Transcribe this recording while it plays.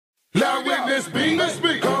Now with this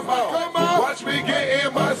beat, come on, watch me get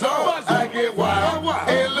in my zone. I get wild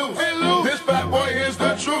and loose. This fat boy is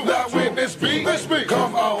the truth. Now with this beat,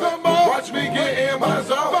 come on, watch me get in my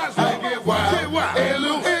zone. I get wild and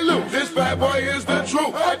loose. This fat boy is the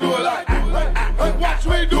truth. I do it like, watch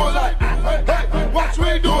me do it like, watch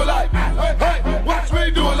me do it like, watch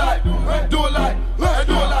me do it like, do it like,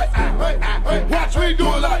 do it like, watch me do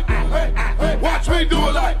it like, watch me do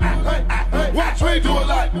it like, watch me do it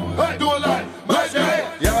like, do it like, my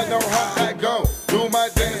dad. Y'all know how I go. Do my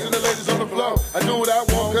dance and the ladies on the floor. I do what I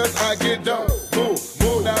want cause I get dope.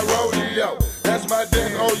 Move, now rodeo. That's my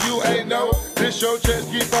dance, oh you ain't know. This your chance,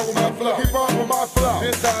 keep on with my flow. Keep on with my flow.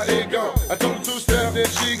 This how it go. I told her 2-step, then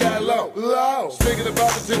she got low. Sticking the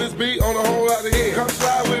bottle to this beat on a whole lot of hit. Come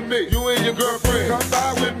slide with me, you and your girlfriend. Come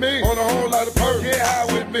by with me on a whole lot of perks. Get high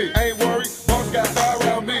with me, ain't worried. Boss got fire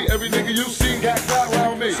around me. Every nigga you see got clout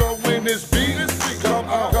around me. So when this beat, come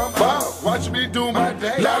on, watch me do my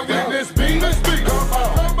day. Now when this beat, come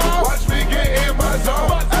on, watch me get in my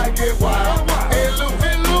zone. I get wild and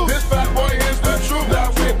loose. This fat boy is the truth.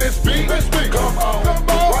 Now when this beat, come on,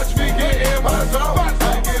 watch me get in my zone.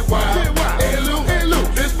 I get wild and loose.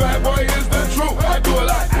 This fat boy is the truth. I do it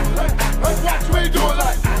like, watch me do it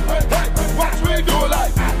like, watch me do it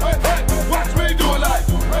like, watch me do it like,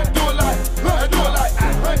 do it like, do it like,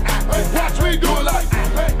 watch me do it like,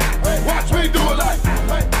 watch me do it like,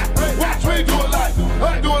 watch me do it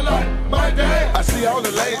like, do it like, my dad. I see all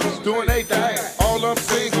the ladies doing they thing. All of them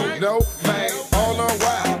single, no man. All of them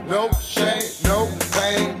wild, no shame, no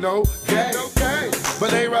pain, no game. But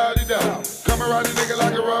they rowdy though. Come around the nigga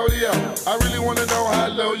like a rodeo. I really wanna know how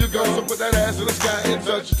low you go, so put that ass in the sky and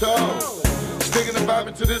touch your toes. Sticking the vibe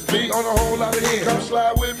into this beat on a whole lot of hits. Come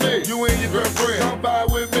slide with me, you and your girlfriend. Come by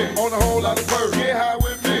with me on a whole lot of perks. Get high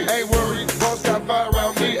with me, ain't worried. Boss got fire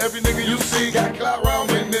around me. Every nigga you see got clout around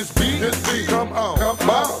me. This beat, come on,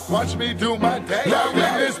 watch me do my day. Now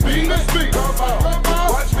with this beat, come on,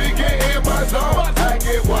 watch me get in my zone. I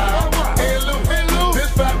get wild and loose. This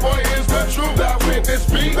fat boy is the truth. Now with this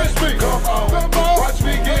beat, come on.